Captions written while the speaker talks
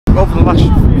Over the last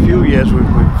few years we've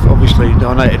obviously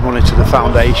donated money to the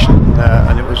foundation,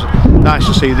 and it was nice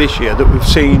to see this year that we've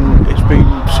seen it's been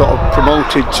sort of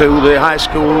promoted to the high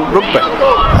school rugby.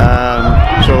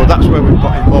 So that's where we've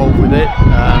got involved with it.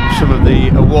 Some of the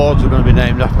awards are going to be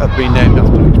have been named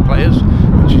after each players,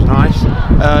 which is nice,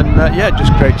 and yeah,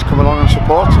 just great to come along and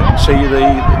support it and see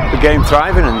the game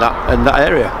thriving in that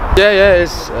area. Yeah,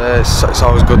 it's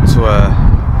always good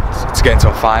to get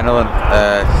into a final, and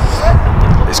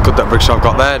it's good that Brigshaw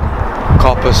got there.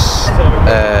 Corpus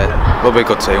will be a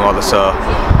good team, won't they? So,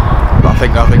 but I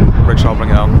think Brigshaw will bring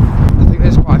it home. I think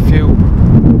there's quite a few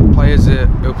players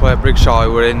who play at Brigshaw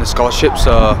who are in the scholarship,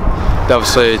 so they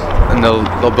obviously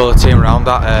they'll build a team around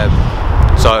that.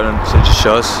 So it just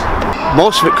shows.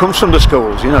 Most of it comes from the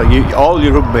schools, you know. All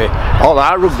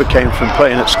our rugby came from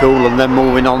playing at school and then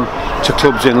moving on to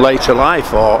clubs in later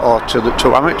life, or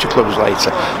to amateur clubs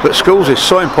later. But schools is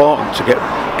so important to get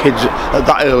kids at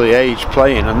that early age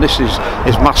playing, and this is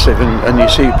massive. And you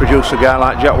see produce a guy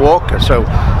like Jack Walker, so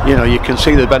you know you can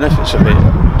see the benefits of it,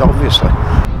 obviously.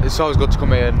 It's always good to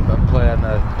come here and play in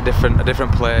a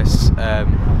different place,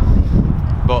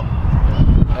 but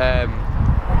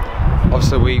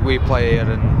obviously we play here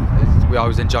and we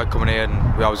always enjoy coming here,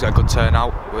 and we always get a good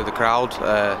turnout with the crowd.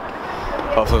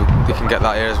 Hopefully we can get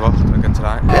that here as well again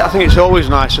tonight. Yeah, I think it's always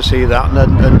nice to see that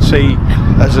and see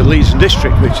as a Leeds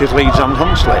district, which is Leeds and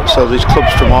Hunslet, so there's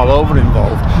clubs from all over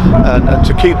involved, and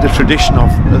to keep the tradition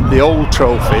of the old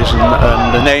trophies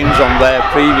and the names on there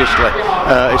previously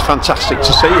is fantastic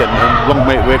to see, and long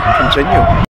may it continue.